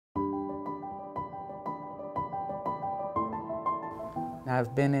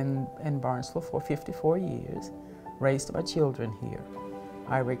I've been in Barnesville for 54 years, raised my children here.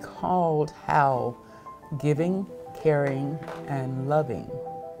 I recalled how giving, caring, and loving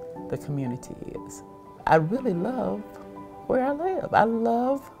the community is. I really love where I live. I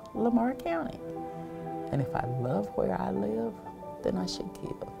love Lamar County. And if I love where I live, then I should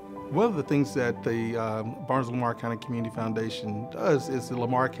give. One of the things that the Barnesville-Lamar County Community Foundation does is the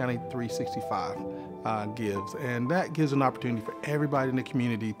Lamar County 365 gives, and that gives an opportunity for everybody in the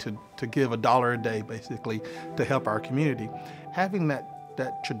community to give $1 a day, basically, to help our community. Having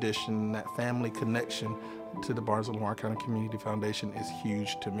that tradition, that family connection to the Barnesville-Lamar County Community Foundation is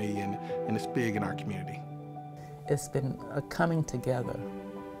huge to me, and it's big in our community. It's been a coming together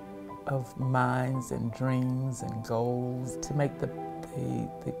of minds and dreams and goals to make the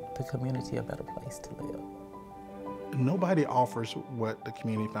community a better place to live. Nobody offers what the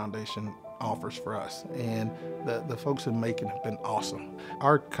Community Foundation offers for us, and the folks in Macon have been awesome.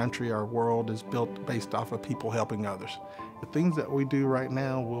 Our country, our world is built based off of people helping others. The things that we do right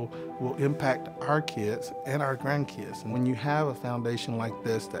now will impact our kids and our grandkids. And when you have a foundation like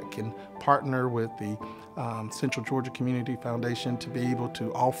this that can partner with the Central Georgia Community Foundation to be able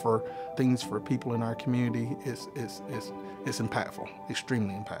to offer things for people in our community, it's impactful,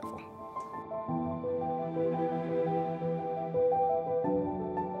 extremely impactful.